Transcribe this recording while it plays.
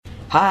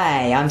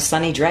Hi, I'm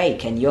Sonny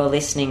Drake, and you're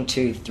listening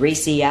to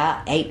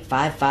 3CR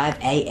 855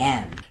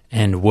 AM.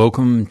 And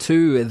welcome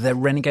to The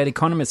Renegade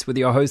Economist with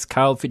your host,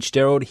 Carl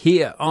Fitzgerald,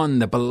 here on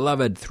the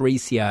beloved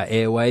 3CR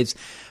airwaves,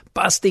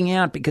 busting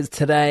out because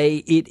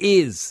today it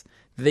is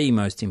the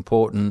most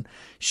important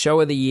show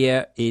of the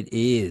year. It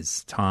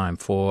is time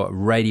for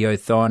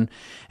Radiothon.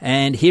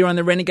 And here on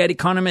the Renegade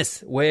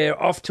Economist, we're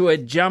off to a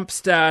jump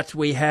start.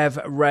 We have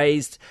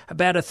raised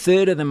about a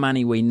third of the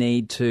money we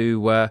need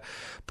to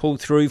pull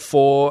through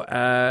for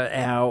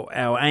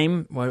our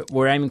aim.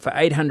 We're aiming for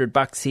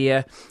 $800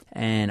 here,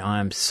 and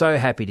I'm so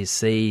happy to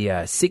see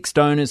 6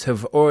 donors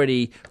have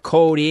already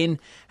called in,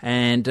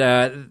 and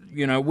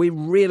we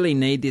really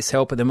need this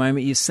help at the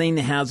moment. You've seen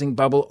the housing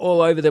bubble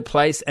all over the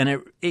place,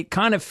 and it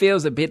kind of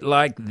feels a bit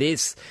like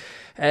this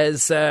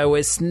as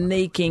we're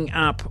sneaking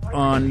up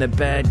on the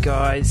bad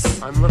guys.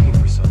 I'm looking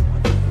for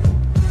someone.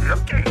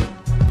 Looking?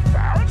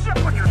 Found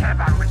someone, you have,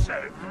 I would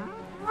say.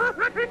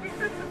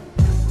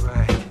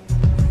 Right.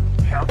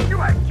 Help you,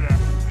 I guess.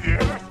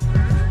 Yes.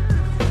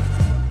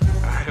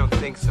 I don't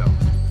think so.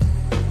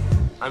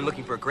 I'm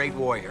looking for a great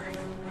warrior.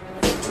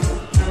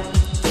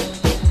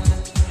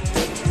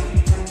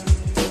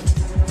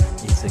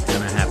 Is it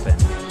going to happen?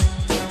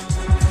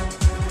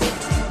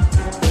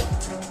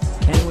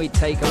 Can we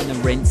take on the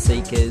rent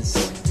seekers,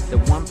 the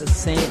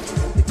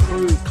 1%, the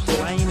crew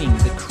claiming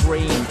the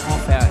cream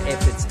off our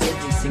efforts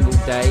every single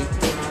day?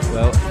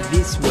 Well,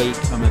 this week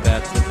I'm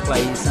about to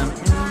play some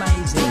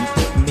amazing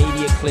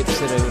media clips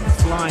that are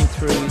flying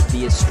through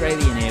the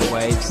Australian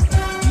airwaves.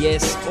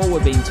 Yes, all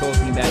we've been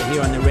talking about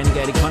here on the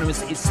Renegade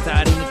Economist is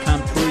starting to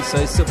come through,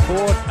 so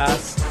support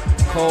us.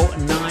 Call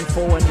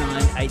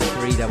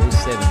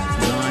 9419-8377.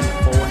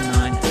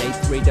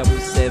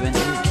 9419-8377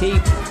 and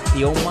keep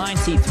the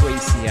almighty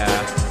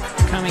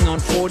 3CR coming on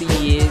 40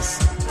 years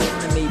in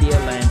the media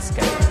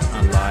landscape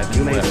alive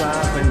and well. You may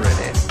fire when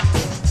ready.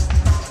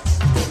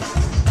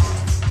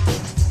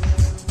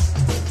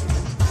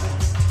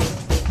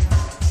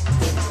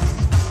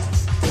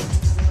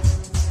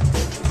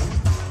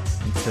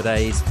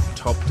 Today's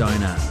top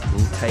donor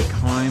will take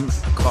home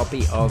a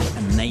copy of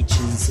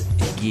Nature's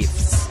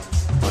Gifts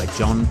by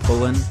John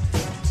Pullen,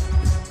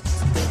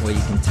 where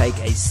you can take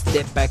a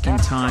step back in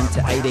time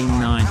to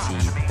 1890.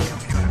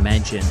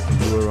 Imagine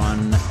you were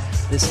on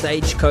the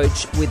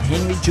stagecoach with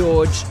Henry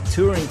George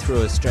touring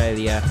through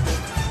Australia,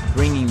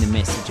 bringing the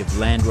message of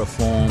land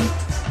reform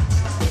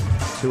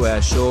to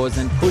our shores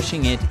and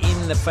pushing it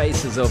in the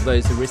faces of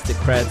those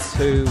aristocrats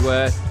who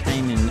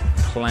came and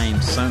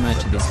claimed so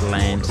much of this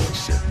land.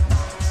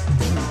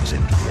 Moves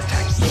into the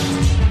attack.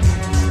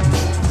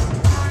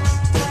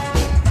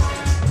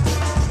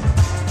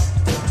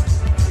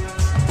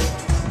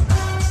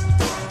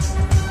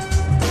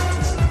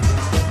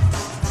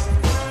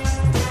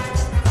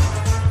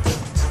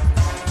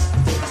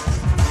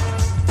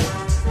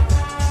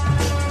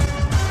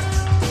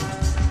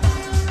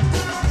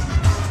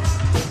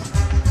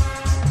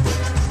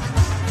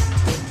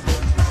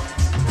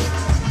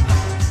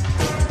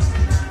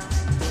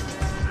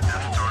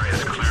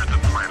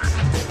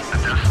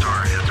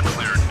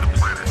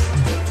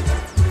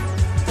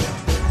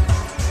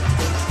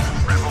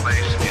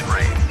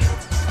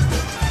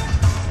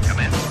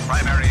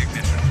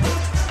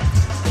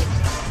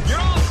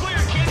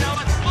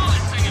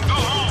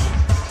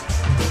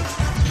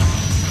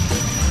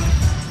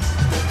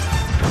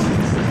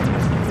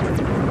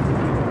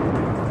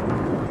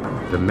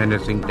 The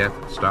menacing Death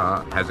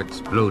Star has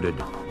exploded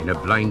in a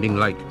blinding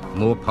light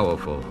more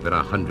powerful than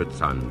 100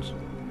 suns.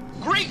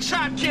 Great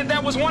shot, kid.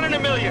 That was 1 in a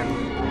million.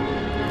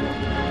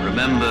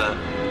 Remember,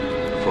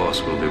 the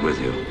Force will be with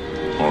you,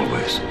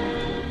 always.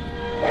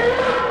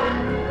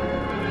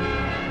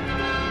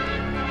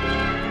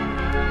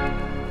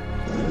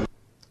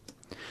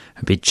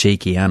 A bit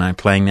cheeky, aren't I,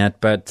 playing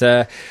that? But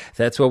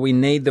that's what we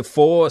need, the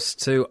Force,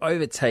 to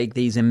overtake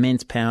these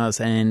immense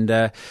powers.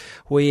 And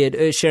we at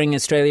Earth Sharing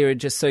Australia are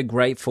just so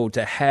grateful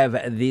to have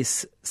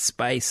this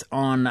space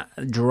on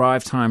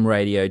Drive Time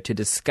Radio to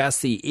discuss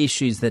the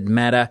issues that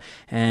matter.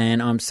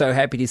 And I'm so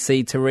happy to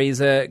see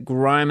Teresa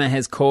Grimer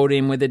has called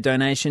in with a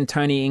donation,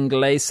 Tony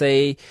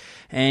Inglese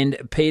and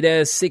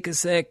Peter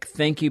Sikasek.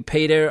 Thank you,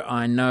 Peter.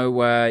 I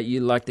know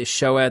you like the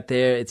show out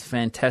there. It's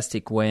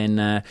fantastic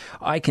when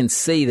I can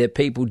see that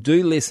people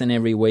do listen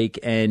every week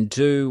and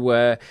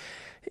do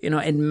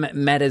it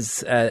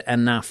matters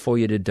enough for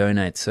you to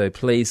donate. So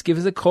please give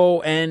us a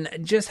call and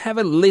just have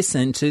a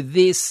listen to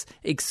this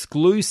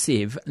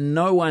exclusive.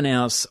 No one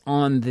else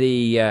on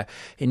the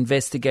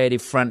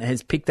investigative front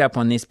has picked up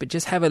on this, but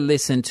just have a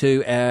listen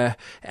to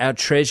our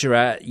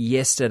treasurer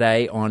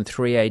yesterday on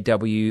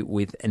 3AW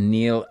with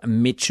Neil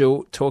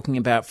Mitchell talking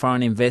about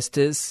foreign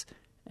investors,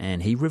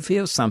 and he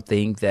reveals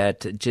something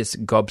that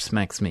just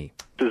gobsmacks me.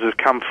 Does it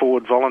come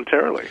forward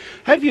voluntarily?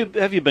 Have you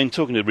been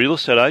talking to real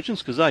estate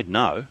agents? Because they'd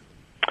know.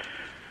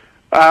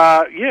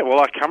 Yeah, well,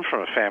 I come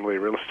from a family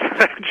of real estate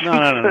agents.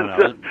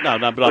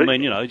 No, but I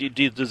mean,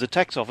 does the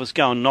tax office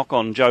go and knock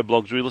on Joe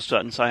Blogg's real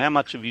estate and say, how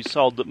much have you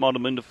sold that might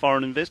have been to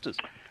foreign investors?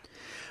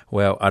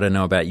 Well, I don't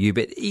know about you,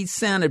 but he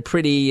sounded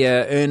pretty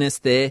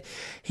earnest there.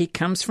 He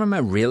comes from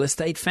a real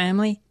estate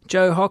family,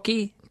 Joe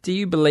Hockey. Do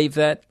you believe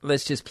that?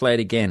 Let's just play it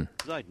again.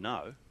 They'd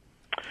know.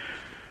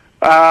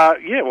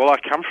 Yeah, well, I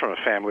come from a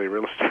family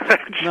real estate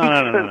agent.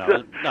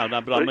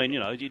 No, but I mean,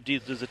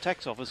 there's a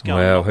tax office going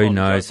on. Well, who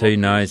knows,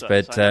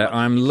 but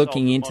I'm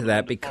looking into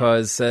that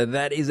because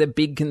that is a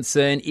big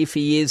concern. If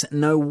he is,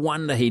 no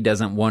wonder he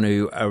doesn't want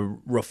to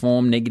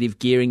reform negative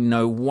gearing.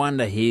 No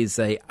wonder he's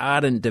an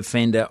ardent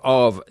defender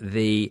of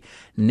the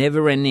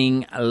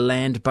never-ending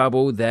land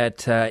bubble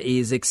that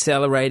is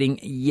accelerating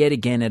yet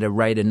again at a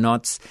rate of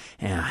knots.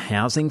 Our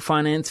housing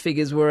finance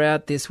figures were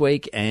out this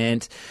week,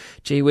 and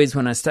gee whiz,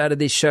 when I started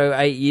this show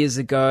 8 years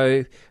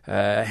ago,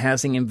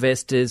 housing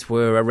investors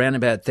were around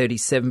about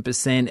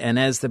 37%, and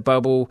as the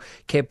bubble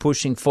kept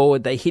pushing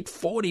forward, they hit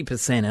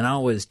 40%, and I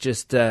was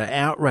just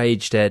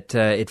outraged at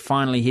it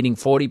finally hitting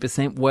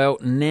 40%. Well,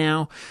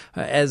 now,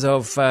 as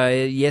of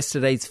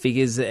yesterday's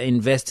figures,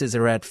 investors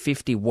are at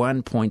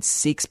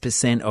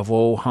 51.6% of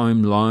all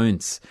home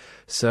loans.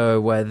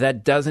 So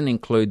that doesn't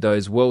include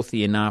those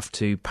wealthy enough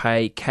to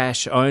pay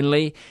cash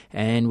only.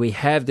 And we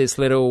have this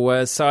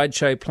little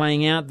sideshow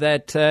playing out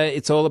that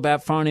it's all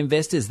about foreign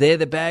investors. They're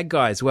the bad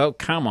guys. Well,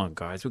 come on,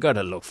 guys. We've got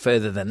to look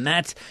further than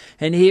that.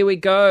 And here we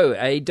go.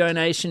 A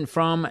donation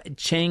from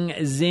Cheng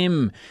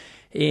Zim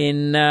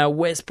in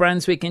West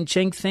Brunswick. And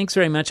Cheng, thanks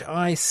very much.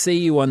 I see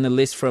you on the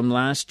list from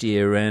last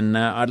year, and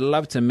I'd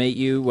love to meet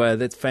you.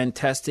 That's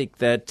fantastic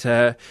that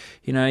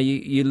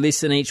you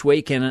listen each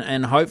week,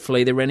 and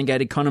hopefully the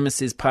Renegade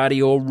Economist is part of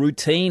your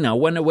routine. I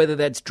wonder whether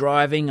that's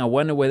driving, I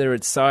wonder whether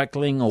it's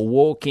cycling or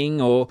walking,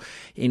 or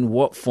in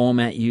what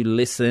format you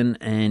listen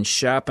and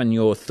sharpen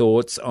your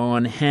thoughts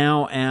on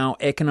how our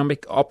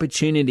economic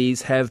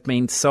opportunities have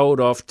been sold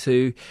off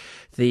to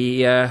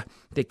the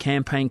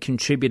campaign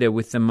contributor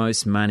with the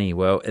most money.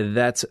 Well,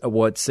 that's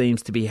what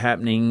seems to be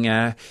happening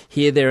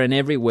here, there and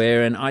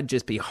everywhere, and I'd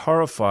just be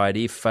horrified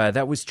if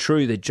that was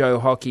true, that Joe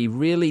Hockey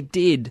really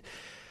did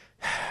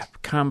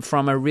come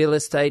from a real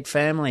estate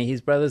family,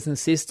 his brothers and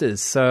sisters.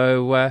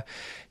 So,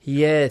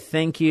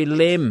 thank you,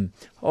 Lim.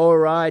 All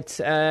right,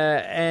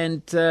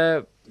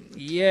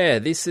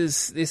 this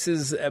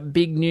is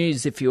big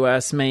news if you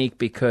ask me,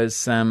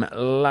 because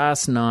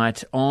last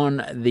night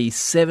on the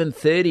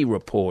 7:30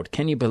 report,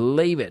 can you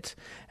believe it?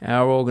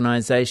 Our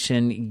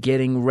organisation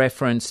getting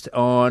referenced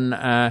on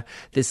the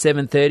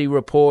 7:30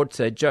 report.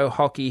 Joe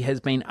Hockey has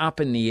been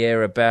up in the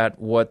air about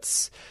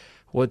what's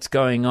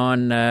going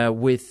on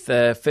with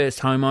first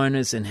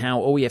homeowners, and how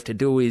all you have to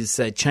do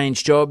is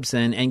change jobs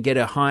and get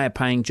a higher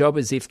paying job,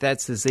 as if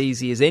that's as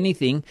easy as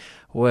anything.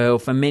 Well,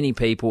 for many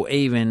people,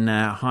 even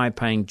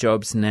high-paying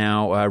jobs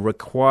now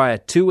require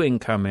two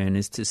income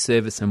earners to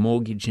service a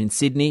mortgage in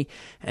Sydney,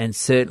 and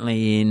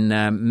certainly in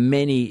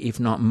many,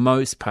 if not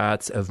most,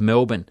 parts of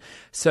Melbourne.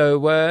 So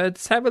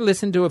let's have a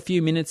listen to a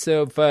few minutes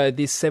of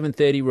this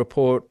 7:30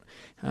 report.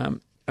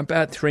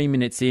 About 3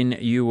 minutes in,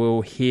 you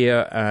will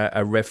hear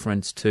a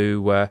reference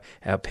to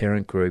our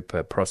parent group,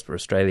 Prosper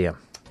Australia.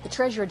 The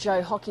Treasurer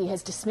Joe Hockey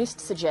has dismissed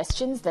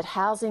suggestions that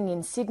housing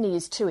in Sydney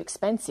is too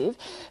expensive,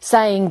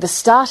 saying the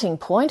starting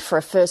point for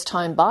a first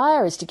home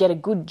buyer is to get a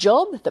good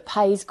job that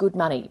pays good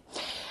money.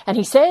 And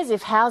he says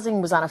if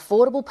housing was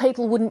unaffordable,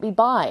 people wouldn't be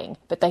buying,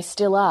 but they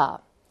still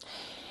are.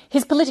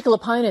 His political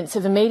opponents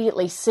have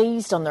immediately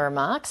seized on the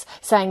remarks,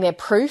 saying they're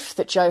proof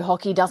that Joe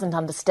Hockey doesn't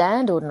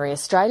understand ordinary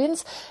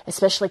Australians,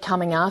 especially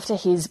coming after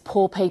his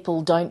poor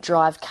people don't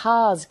drive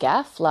cars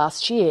gaffe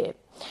last year.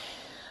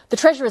 The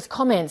Treasurer's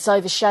comments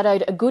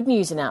overshadowed a good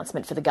news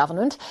announcement for the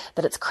government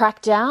that its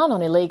crackdown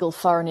on illegal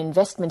foreign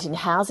investment in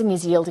housing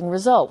is yielding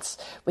results,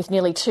 with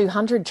nearly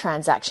 200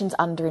 transactions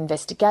under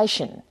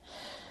investigation.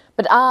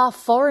 But are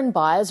foreign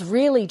buyers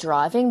really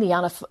driving the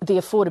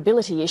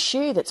affordability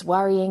issue that's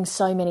worrying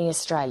so many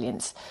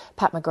Australians?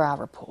 Pat McGrath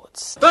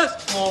reports.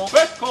 First call,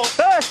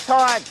 first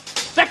time,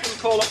 second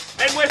caller,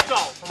 and we're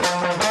sold.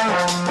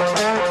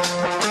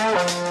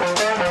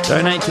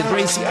 Donate to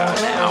 3CR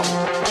now.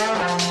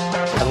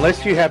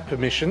 Unless you have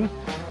permission,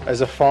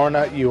 as a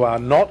foreigner, you are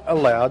not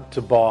allowed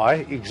to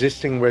buy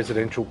existing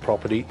residential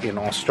property in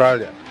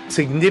Australia.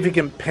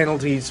 Significant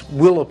penalties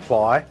will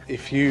apply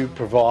if you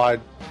provide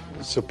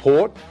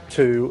support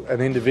to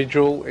an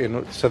individual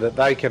so that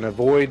they can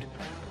avoid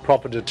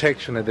proper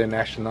detection of their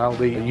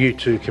nationality. You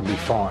too can be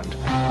fined.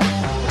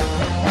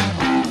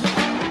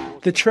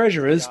 The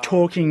Treasurer's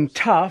talking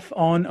tough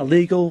on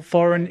illegal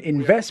foreign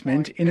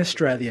investment in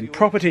Australian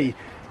property.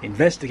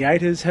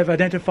 Investigators have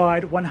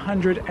identified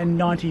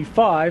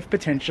 195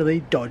 potentially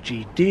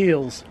dodgy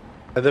deals.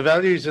 The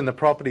values in the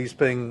properties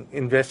being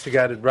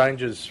investigated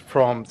ranges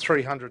from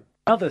 300.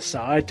 Other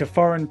side to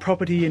foreign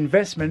property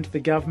investment the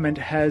government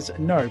has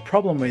no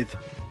problem with.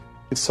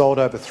 We've sold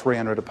over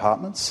 300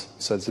 apartments,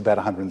 so there's about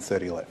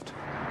 130 left.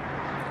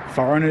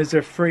 Foreigners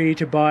are free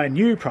to buy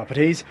new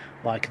properties,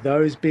 like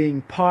those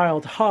being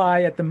piled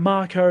high at the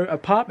Marco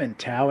apartment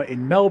tower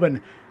in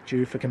Melbourne,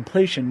 due for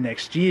completion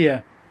next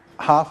year.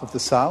 Half of the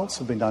sales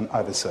have been done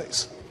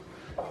overseas,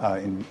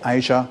 in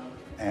Asia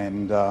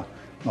and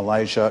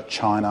Malaysia,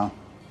 China.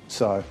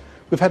 So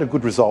We've had a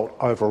good result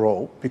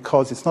overall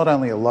because it's not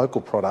only a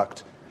local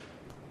product,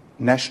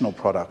 national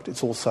product,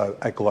 it's also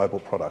a global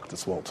product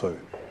as well too.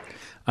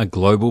 A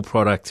global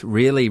product,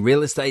 really?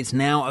 Real estate's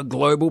now a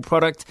global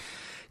product?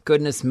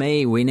 Goodness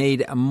me, we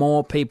need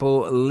more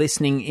people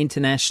listening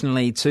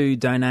internationally to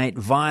donate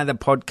via the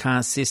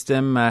podcast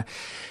system.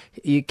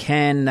 You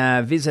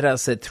can visit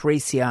us at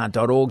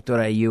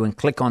 3cr.org.au and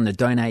click on the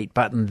donate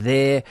button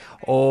there,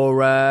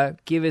 or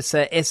give us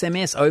a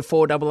SMS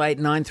 0488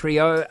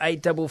 930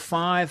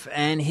 855.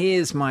 And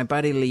here's my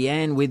buddy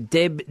Leanne with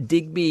Deb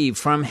Digby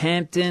from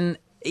Hampton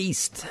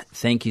East.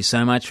 Thank you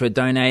so much for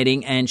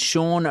donating. And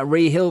Sean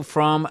Rehill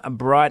from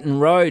Brighton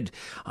Road.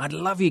 I'd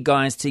love you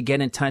guys to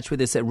get in touch with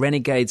us at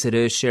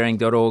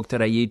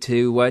renegades@earthsharing.org.au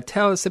to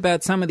tell us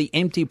about some of the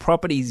empty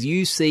properties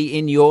you see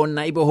in your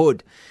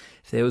neighbourhood.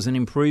 If there was an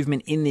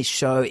improvement in this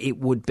show, it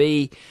would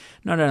be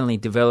not only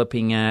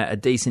developing a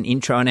decent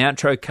intro and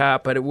outro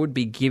card, but it would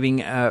be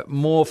giving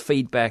more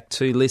feedback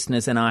to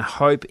listeners. And I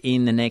hope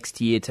in the next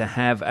year to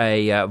have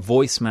a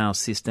voicemail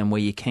system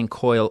where you can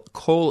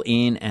call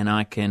in and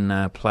I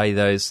can play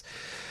those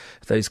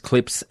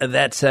clips.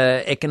 That's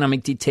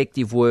economic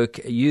detective work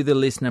you, the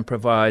listener,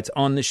 provides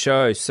on the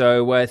show.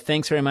 So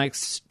thanks very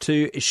much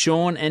to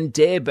Sean and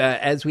Deb.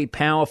 As we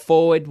power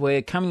forward,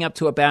 we're coming up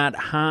to about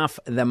half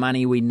the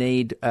money we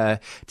need to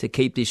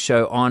keep this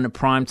show on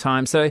prime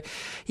time. So,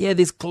 yeah,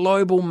 this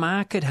global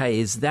market, hey,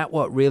 is that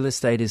what real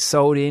estate is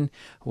sold in?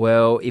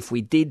 Well, if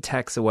we did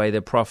tax away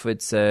the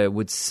profits,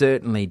 would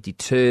certainly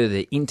deter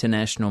the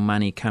international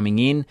money coming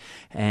in,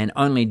 and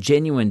only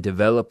genuine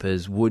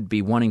developers would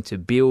be wanting to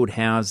build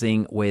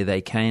housing where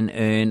they can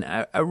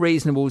earn a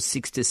reasonable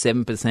 6 to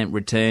 7%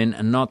 return,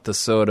 and not the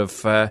sort of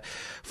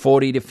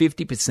 40 to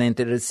 50%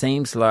 that it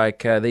seems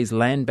like these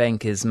land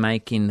bankers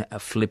make in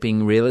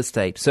flipping real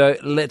estate. So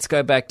let's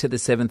go back to the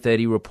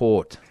 7:30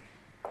 report.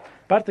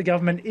 But the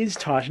government is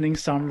tightening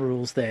some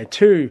rules there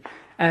too.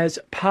 As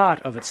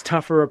part of its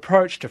tougher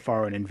approach to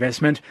foreign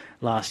investment,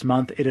 last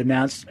month it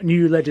announced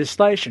new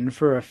legislation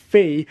for a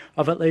fee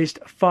of at least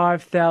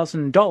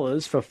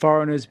 $5,000 for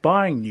foreigners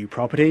buying new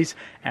properties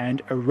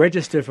and a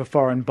register for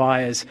foreign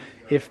buyers.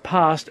 If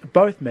passed,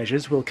 both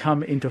measures will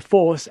come into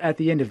force at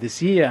the end of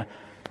this year.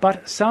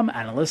 But some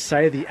analysts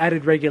say the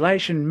added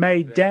regulation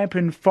may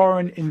dampen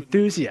foreign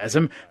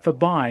enthusiasm for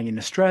buying in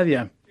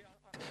Australia.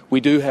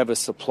 We do have a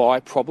supply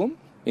problem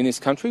in this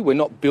country. We're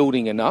not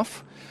building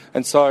enough.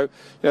 And so,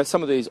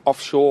 some of these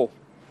offshore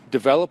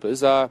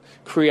developers are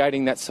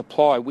creating that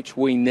supply which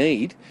we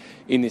need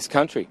in this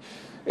country.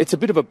 It's a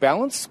bit of a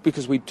balance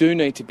because we do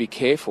need to be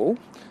careful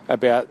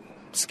about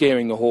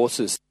scaring the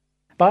horses.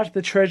 But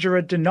the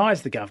Treasurer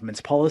denies the government's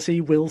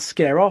policy will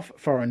scare off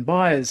foreign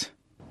buyers.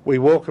 We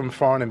welcome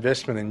foreign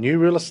investment in new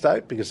real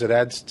estate because it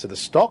adds to the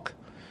stock.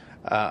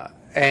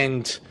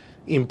 And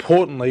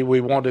importantly, we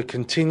want to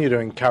continue to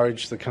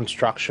encourage the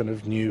construction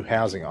of new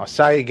housing. I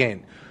say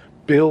again,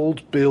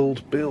 build,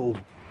 build, build.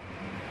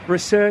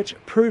 Research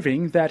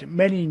proving that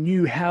many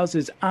new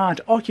houses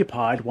aren't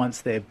occupied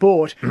once they're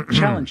bought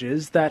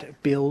challenges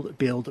that build,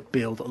 build,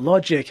 build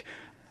logic.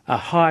 A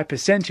high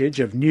percentage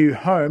of new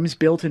homes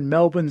built in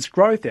Melbourne's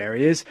growth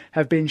areas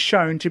have been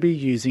shown to be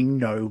using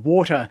no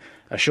water,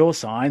 a sure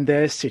sign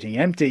they're sitting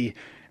empty.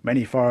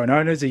 Many foreign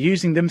owners are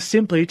using them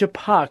simply to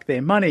park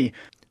their money.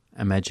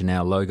 Imagine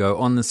our logo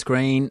on the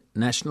screen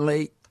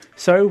nationally.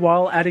 So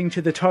while adding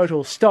to the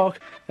total stock,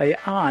 they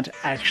aren't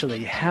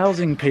actually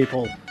housing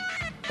people.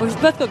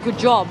 We've both got good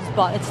jobs,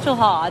 but it's still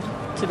hard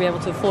to be able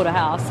to afford a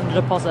house and a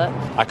deposit.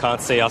 I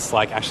can't see us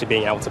actually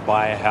being able to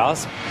buy a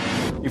house.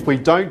 If we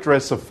don't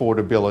address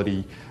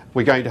affordability,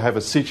 we're going to have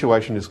a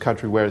situation in this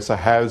country where it's a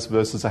haves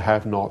versus a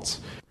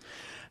have-nots.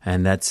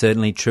 And that's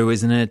certainly true,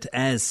 isn't it?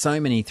 As so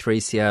many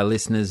 3CR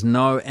listeners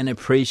know and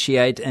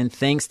appreciate. And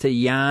thanks to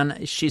Jan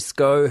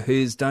Shisko,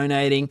 who's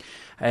donating,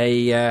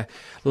 a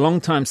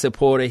long-time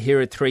supporter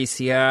here at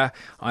 3CR.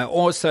 I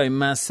also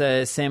must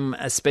send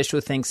a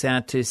special thanks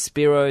out to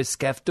Spiro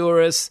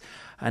Skafdouris,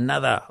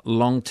 another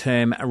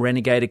long-term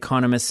Renegade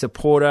Economist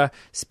supporter.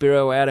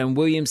 Spiro out in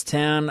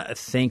Williamstown,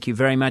 thank you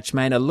very much,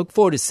 mate. I look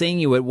forward to seeing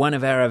you at one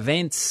of our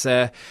events.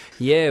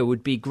 It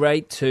would be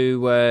great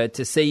to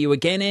see you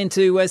again and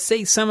to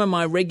see some of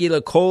my regular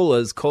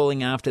callers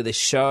calling after the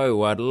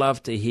show. I'd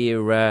love to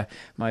hear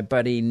my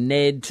buddy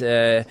Ned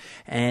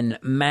and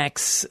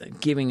Max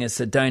giving us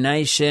a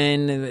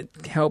donation,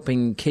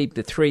 helping keep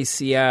the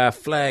 3CR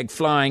flag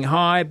flying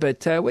high.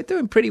 But we're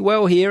doing pretty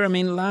well here. I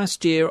mean,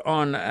 last year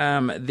on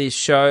this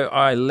show,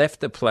 I left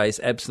the place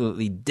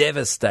absolutely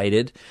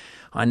devastated.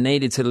 I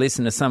needed to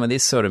listen to some of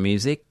this sort of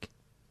music.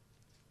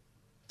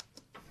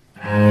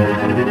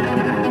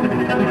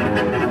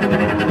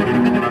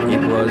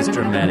 It was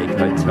dramatic,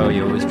 I tell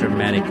you, it was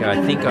dramatic.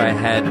 I think I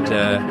had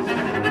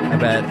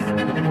about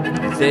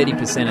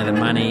 30% of the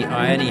money.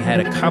 I only had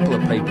a couple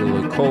of people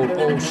who called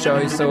all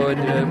shows, so it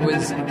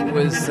was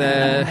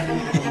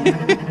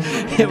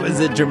it was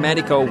a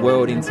dramatic old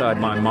world inside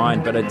my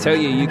mind. But I tell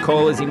you, you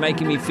callers, you're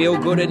making me feel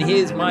good. And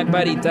here's my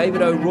buddy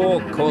David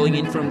O'Rourke calling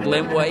in from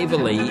Glen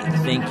Waverley.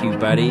 Thank you,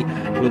 buddy.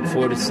 Look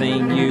forward to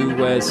seeing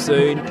you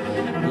soon.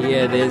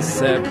 Yeah, there's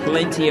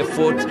plenty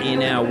afoot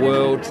in our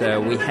world.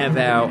 We have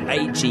our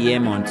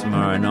AGM on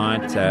tomorrow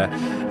night.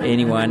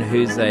 Anyone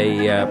who's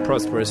a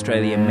Prosper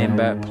Australia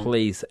member,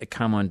 please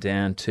come on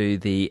down to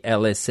the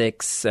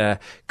LSX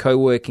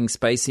co-working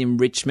space in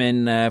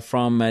Richmond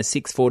from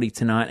 6:40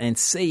 tonight and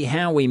see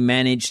how we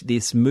manage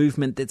this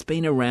movement that's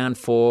been around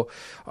for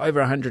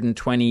over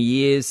 120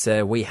 years.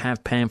 We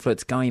have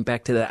pamphlets going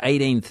back to the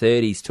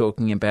 1830s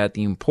talking about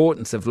the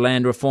importance of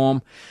land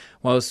reform.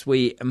 Whilst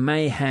we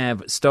may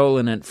have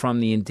stolen it from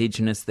the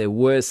Indigenous, there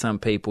were some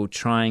people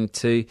trying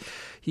to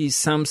use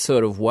some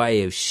sort of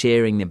way of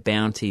sharing the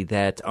bounty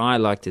that I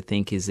like to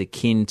think is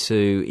akin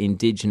to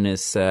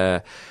Indigenous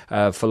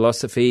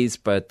philosophies.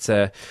 But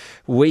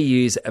we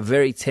use a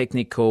very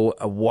technical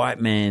white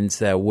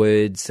man's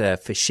words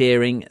for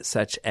sharing,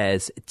 such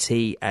as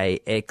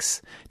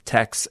TAX,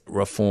 tax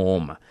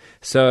reform.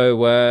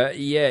 So,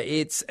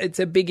 it's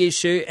a big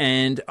issue,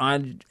 and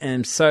I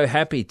am so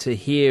happy to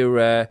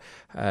hear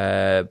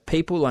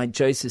people like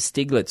Joseph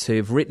Stiglitz,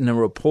 who've written a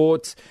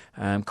report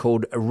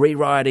called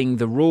Rewriting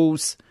the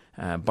Rules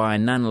by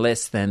none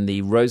less than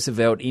the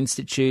Roosevelt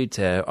Institute.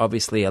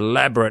 Obviously,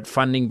 elaborate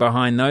funding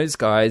behind those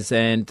guys,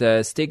 and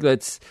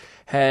Stiglitz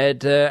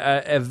had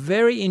a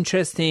very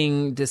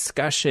interesting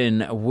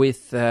discussion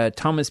with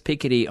Thomas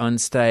Piketty on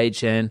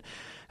stage, and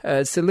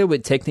it's a little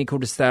bit technical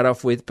to start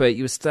off with, but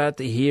you'll start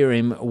to hear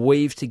him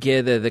weave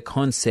together the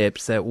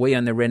concepts that we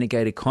on the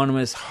Renegade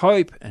Economists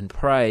hope and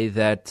pray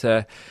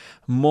that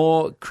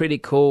more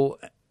critical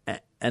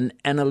and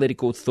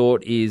analytical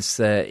thought is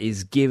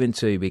given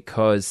to,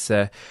 because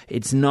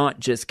it's not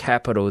just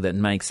capital that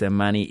makes their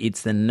money,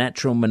 it's the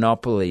natural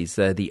monopolies,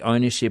 the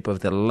ownership of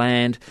the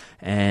land,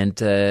 and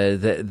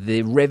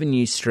the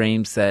revenue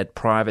streams that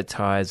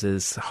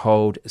privatisers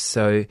hold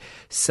so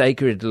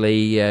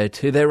sacredly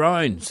to their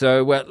own.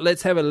 So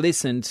let's have a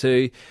listen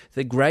to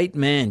the great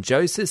man,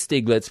 Joseph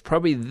Stiglitz,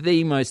 probably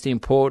the most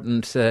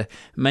important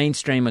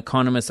mainstream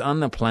economist on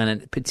the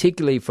planet,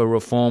 particularly for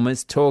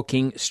reformers,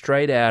 talking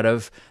straight out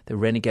of the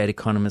Renegade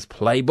Economist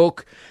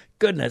playbook.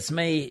 Goodness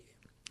me,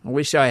 I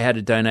wish I had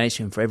a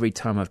donation for every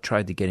time I've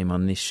tried to get him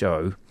on this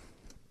show.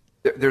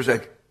 There's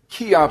a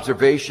key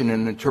observation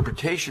and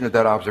interpretation of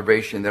that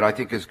observation that I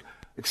think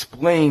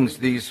explains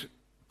these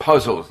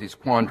puzzles, these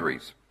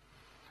quandaries.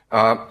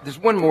 There's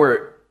one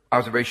more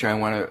observation I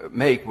want to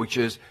make, which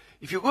is,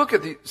 if you look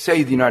at the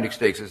United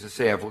States, as I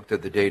say, I've looked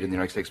at the data in the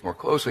United States more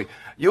closely,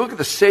 you look at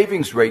the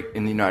savings rate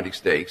in the United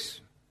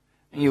States,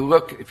 and you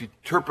look, if you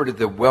interpreted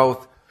the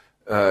wealth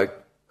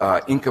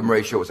income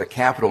ratio as a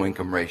capital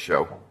income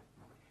ratio,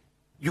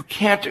 you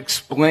can't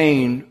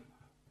explain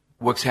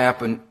what's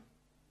happened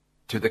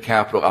to the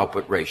capital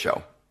output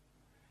ratio.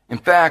 In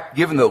fact,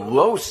 given the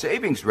low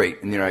savings rate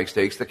in the United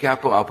States, the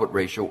capital output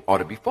ratio ought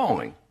to be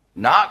falling,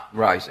 not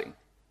rising.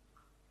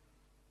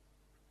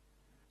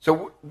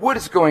 So what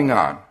is going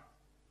on?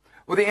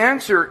 Well, the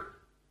answer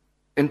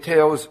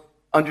entails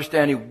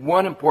understanding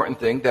one important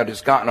thing that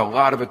has gotten a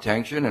lot of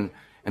attention,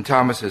 and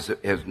Thomas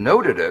has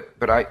noted it,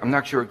 but I'm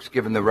not sure it's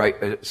given the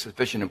right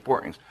sufficient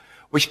importance,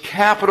 which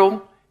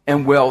capital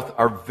and wealth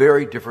are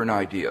very different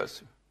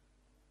ideas.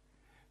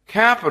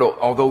 Capital,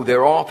 although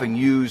they're often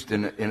used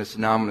in a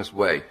synonymous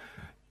way,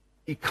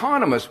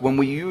 economists, when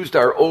we used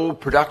our old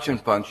production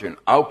function,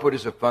 output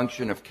is a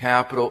function of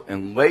capital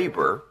and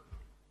labor,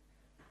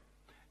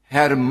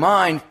 had in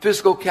mind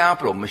physical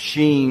capital,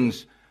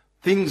 machines,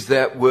 things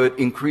that would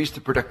increase the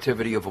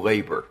productivity of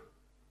labor.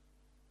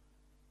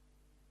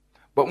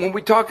 But when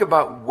we talk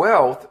about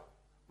wealth,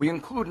 we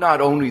include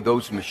not only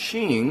those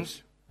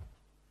machines,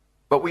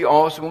 but we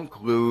also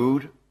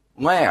include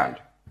land.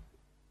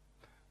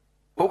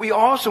 But we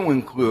also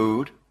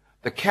include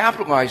the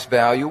capitalized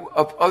value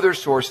of other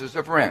sources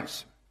of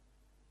rents.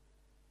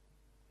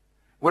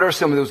 What are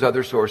some of those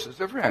other sources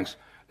of rents?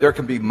 There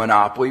can be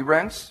monopoly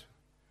rents.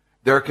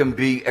 There can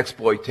be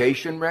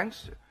exploitation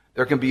rents.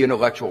 There can be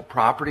intellectual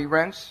property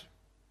rents.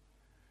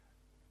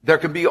 There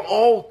can be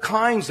all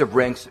kinds of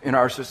rents in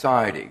our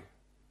society.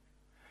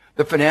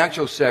 The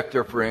financial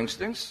sector, for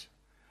instance,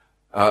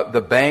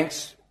 the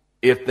banks,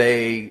 if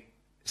they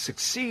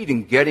succeed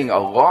in getting a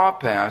law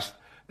passed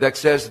that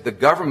says the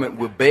government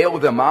will bail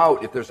them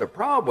out if there's a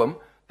problem,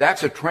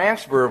 that's a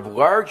transfer of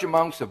large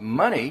amounts of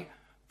money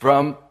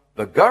from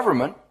the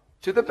government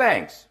to the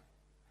banks.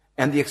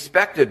 And the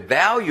expected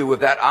value of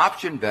that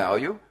option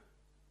value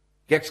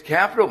gets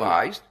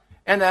capitalized,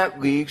 and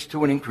that leads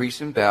to an increase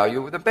in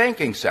value of the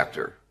banking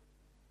sector.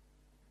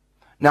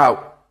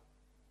 Now,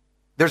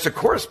 there's a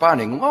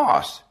corresponding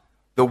loss.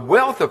 The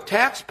wealth of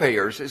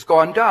taxpayers has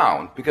gone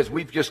down because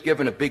we've just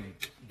given a big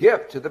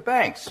gift to the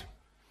banks.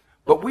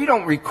 But we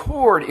don't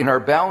record in our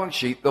balance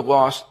sheet the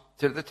loss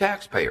to the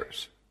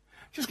taxpayers.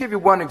 Just give you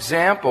one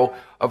example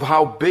of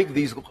how big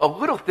a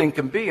little thing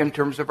can be in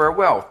terms of our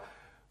wealth.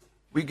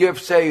 We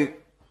give, say,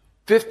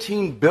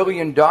 $15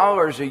 billion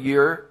a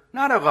year,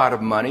 not a lot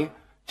of money,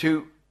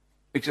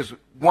 it's just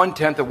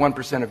 0.1% of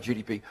 1% of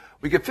GDP.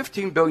 We give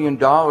 $15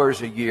 billion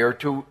a year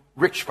to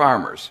rich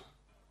farmers.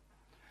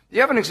 The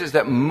evidence is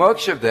that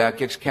much of that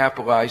gets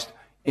capitalized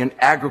in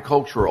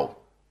agricultural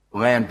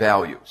land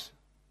values?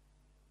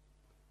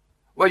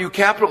 Well, you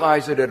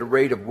capitalize it at a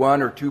rate of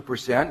 1 or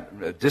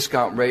 2%, a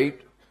discount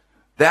rate.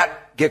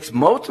 That gets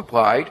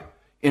multiplied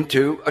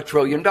into $1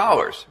 trillion.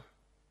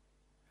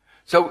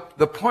 So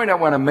the point I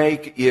want to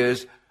make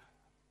is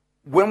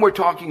when we're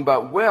talking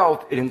about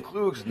wealth, it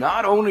includes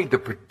not only the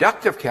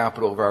productive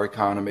capital of our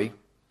economy,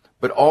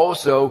 but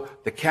also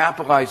the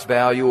capitalized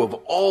value of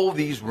all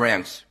these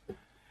rents.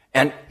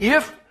 And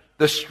if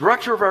the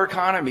structure of our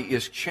economy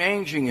is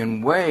changing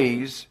in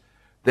ways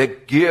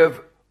that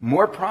give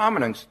more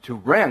prominence to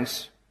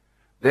rents,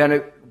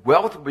 then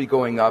wealth will be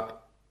going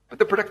up, but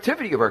the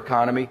productivity of our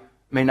economy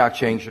may not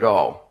change at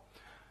all.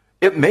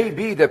 It may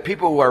be that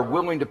people are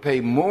willing to pay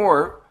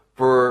more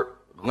for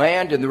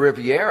land in the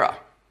Riviera.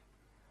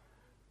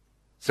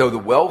 So the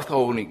wealth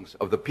holdings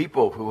of the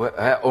people who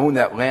own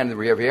that land in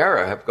the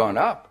Riviera have gone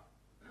up.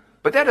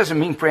 But that doesn't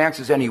mean France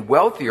is any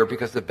wealthier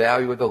because the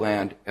value of the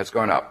land has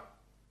gone up.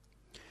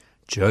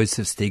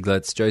 Joseph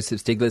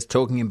Stiglitz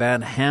talking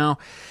about how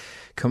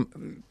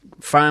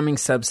farming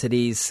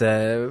subsidies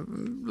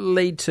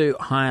lead to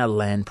higher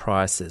land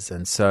prices.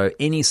 And so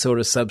any sort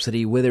of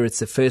subsidy, whether it's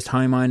the first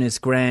homeowners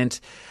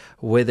grant,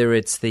 whether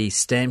it's the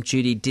stamp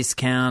duty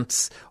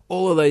discounts,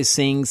 all of those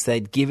things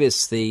that give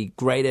us the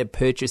greater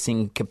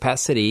purchasing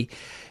capacity,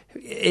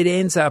 it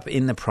ends up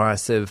in the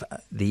price of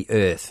the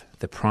earth,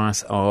 the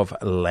price of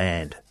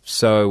land.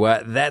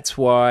 So that's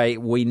why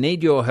we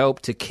need your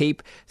help to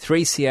keep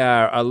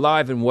 3CR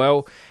alive and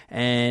well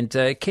and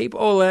keep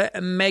all the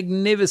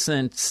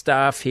magnificent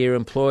staff here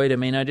employed. I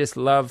mean, I just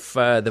love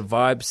the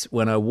vibes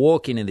when I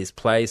walk into this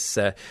place.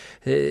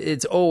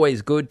 It's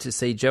always good to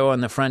see Joe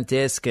on the front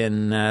desk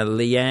and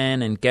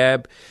Leanne and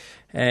Gab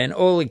and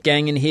all the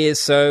gang in here.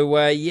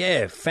 So,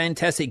 yeah,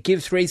 fantastic. Give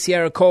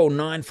 3CR a call,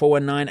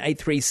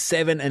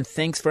 9419-837. And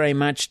thanks very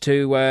much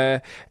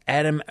to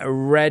Adam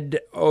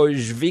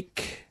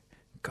Radojvic.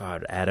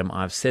 God, Adam,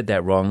 I've said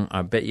that wrong.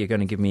 I bet you're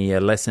going to give me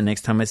a lesson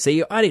next time I see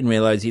you. I didn't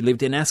realise you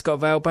lived in Ascot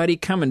Vale, buddy.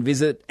 Come and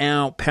visit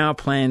our Power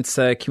Plants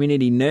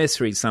community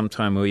nursery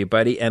sometime, will you,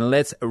 buddy? And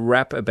let's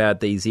rap about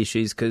these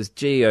issues because,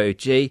 gee,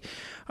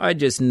 I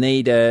just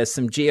need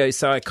some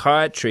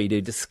geopsychiatry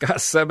to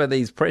discuss some of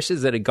these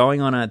pressures that are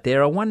going on out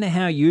there. I wonder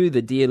how you,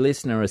 the dear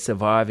listener, are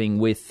surviving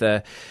with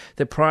the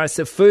price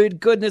of food.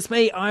 Goodness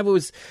me, I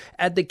was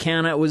at the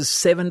counter. It was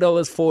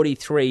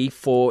 $7.43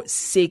 for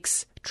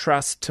 6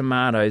 Trust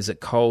tomatoes at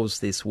Coles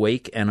this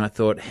week, and I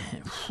thought,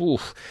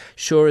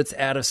 sure, it's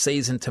out of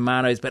season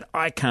tomatoes, but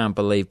I can't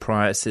believe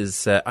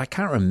prices. I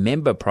can't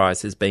remember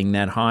prices being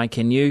that high.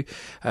 Can you?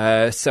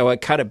 So I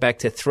cut it back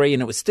to 3,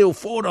 and it was still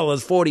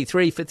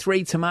 $4.43 for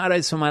 3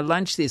 tomatoes for my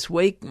lunch this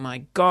week. My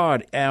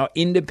God, our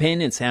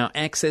independence, our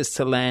access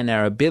to land,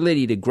 our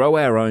ability to grow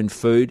our own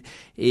food,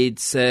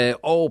 it's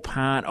all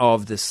part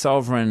of the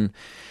sovereign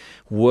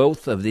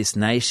wealth of this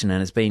nation,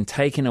 and has been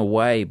taken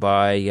away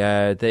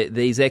by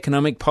these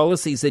economic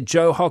policies that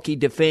Joe Hockey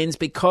defends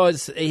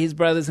because his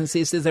brothers and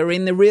sisters are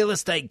in the real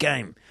estate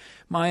game.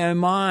 My oh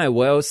my.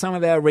 Well, some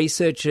of our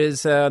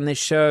researchers on this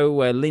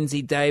show,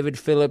 Lindsay David,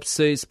 Philip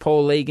Seuss,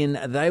 Paul Egan,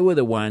 they were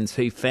the ones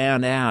who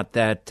found out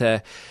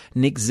that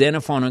Nick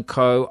Xenophon and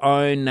co.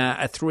 own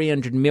a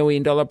 $300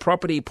 million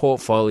property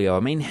portfolio.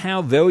 I mean,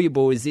 how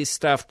valuable is this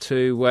stuff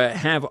to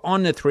have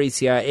on the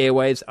 3CR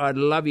airwaves? I'd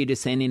love you to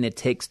send in a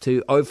text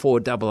to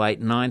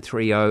 0488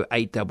 930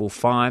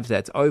 855.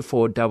 That's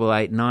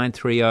 0488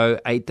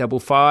 930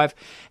 855.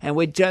 And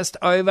we're just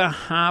over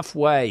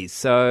halfway.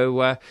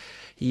 So,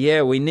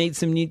 yeah, we need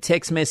some new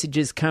text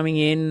messages coming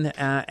in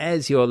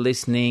as you're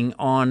listening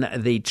on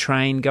the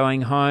train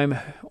going home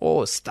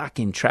or stuck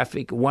in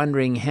traffic,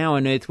 wondering how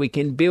on earth we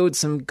can build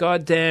some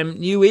goddamn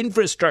new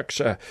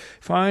infrastructure.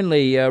 If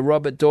only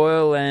Robert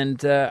Doyle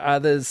and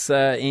others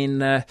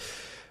in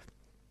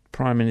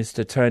Prime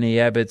Minister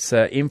Tony Abbott's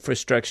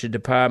infrastructure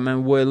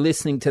department were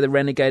listening to the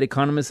renegade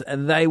economists,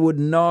 and they would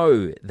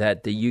know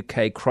that the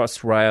UK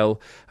Crossrail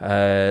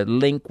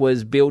link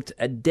was built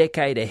a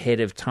decade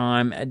ahead of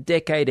time, a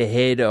decade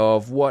ahead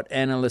of what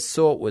analysts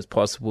thought was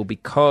possible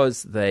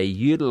because they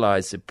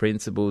utilised the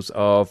principles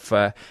of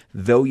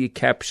value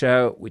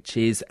capture, which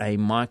is a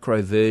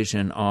micro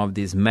version of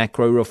this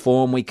macro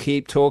reform we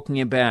keep talking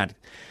about,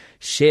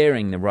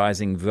 sharing the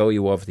rising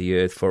value of the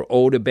earth for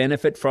all to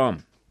benefit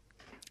from.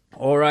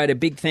 All right, a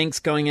big thanks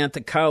going out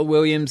to Carl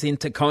Williams in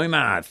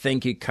Tacoma.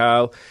 Thank you,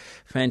 Carl.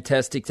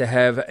 Fantastic to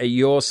have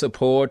your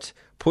support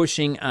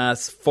pushing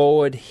us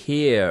forward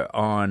here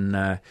on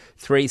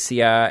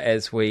 3CR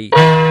as we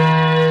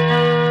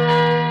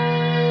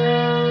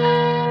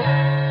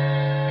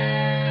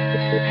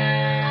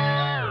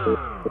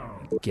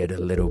get a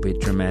little bit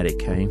dramatic,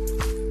 hey?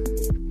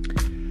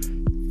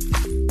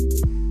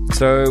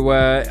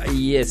 So,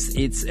 yes,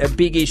 it's a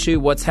big issue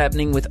what's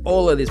happening with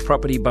all of this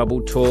property bubble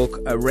talk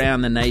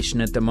around the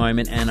nation at the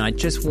moment, and I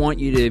just want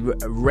you to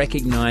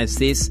recognise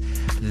this,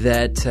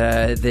 that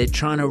they're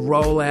trying to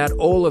roll out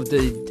all of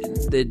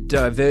the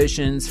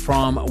diversions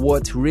from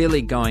what's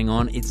really going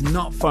on. It's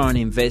not foreign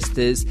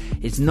investors.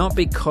 It's not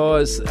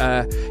because,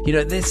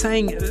 they're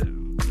saying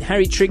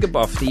Harry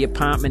Triguboff, the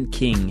apartment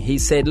king, he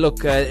said, look,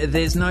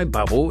 there's no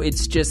bubble.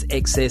 It's just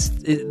excess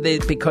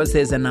because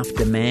there's enough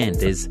demand.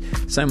 There's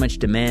so much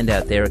demand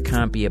out there, it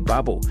can't be a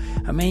bubble.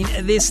 I mean,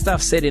 this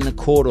stuff said in a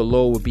court of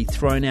law would be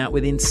thrown out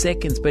within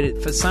seconds,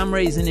 but for some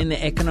reason in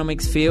the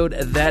economics field,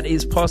 that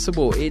is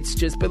possible. It's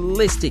just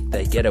ballistic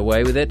they get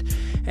away with it.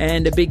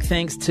 And a big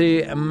thanks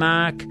to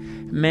Mark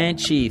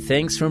Manchi.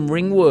 Thanks from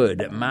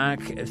Ringwood. Mark,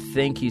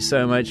 thank you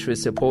so much for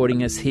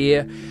supporting us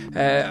here.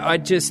 I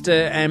just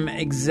am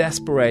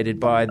exasperated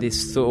by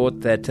this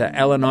thought that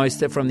Alan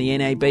Oster from the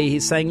NAB,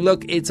 he's saying,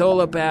 look, it's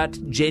all about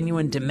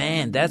genuine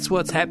demand. That's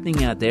what's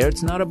happening out there.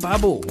 It's not a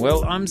bubble.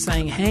 Well, I'm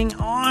saying, hang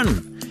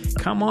on.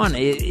 Come on.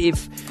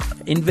 If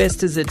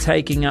investors are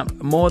taking up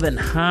more than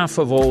half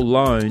of all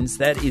loans,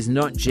 that is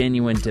not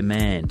genuine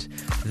demand.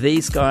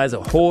 These guys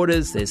are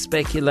hoarders, they're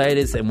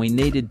speculators, and we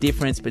need a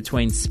difference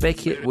between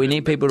we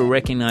need people to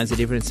recognise the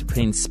difference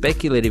between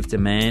speculative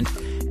demand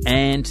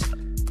and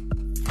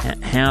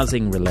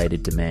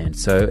housing-related demand.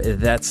 So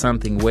that's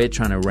something we're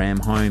trying to ram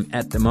home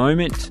at the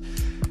moment.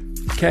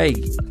 Okay,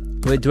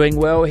 we're doing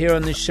well here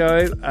on the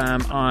show.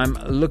 I'm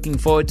looking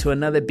forward to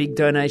another big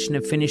donation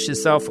to finish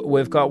this off.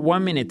 We've got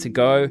 1 minute to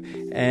go,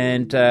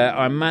 and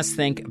I must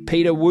thank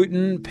Peter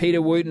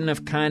Wooten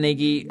of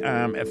Carnegie.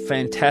 A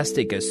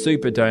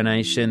super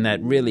donation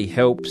that really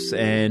helps.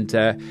 And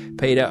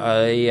Peter,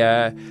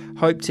 I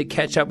hope to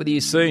catch up with you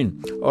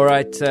soon. All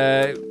right,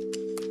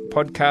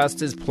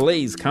 podcasters,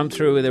 please come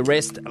through with the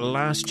rest.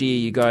 Last year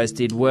you guys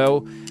did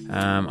well.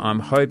 I'm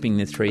hoping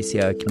the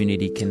 3CR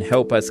community can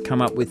help us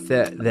come up with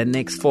the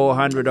next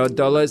 $400 odd.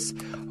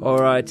 All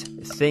right,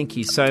 thank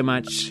you so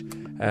much,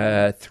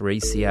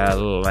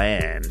 3CR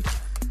Land.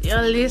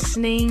 You're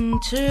listening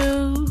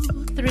to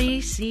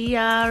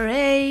 3CR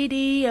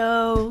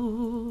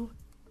Radio.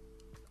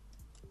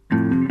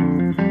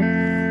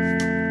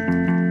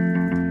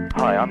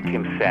 Hi, I'm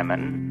Kim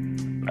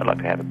Salmon. I'd like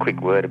to have a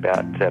quick word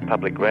about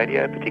public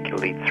radio,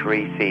 particularly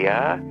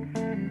 3CR.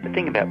 The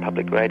thing about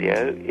public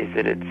radio is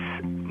that it's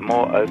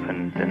more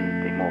open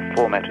than the more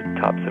formatted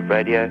types of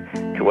radio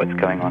to what's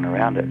going on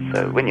around it.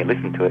 So when you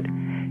listen to it,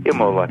 you're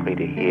more likely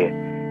to hear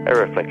a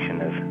reflection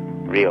of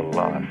real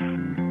life.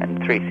 And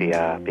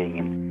 3CR, being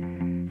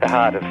in the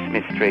heart of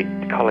Smith Street,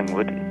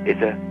 Collingwood, is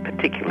a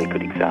particularly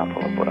good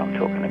example of what I'm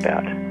talking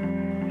about.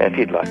 If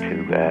you'd like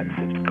to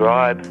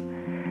subscribe,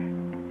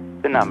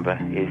 the number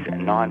is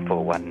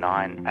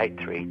 9419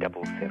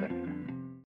 8377.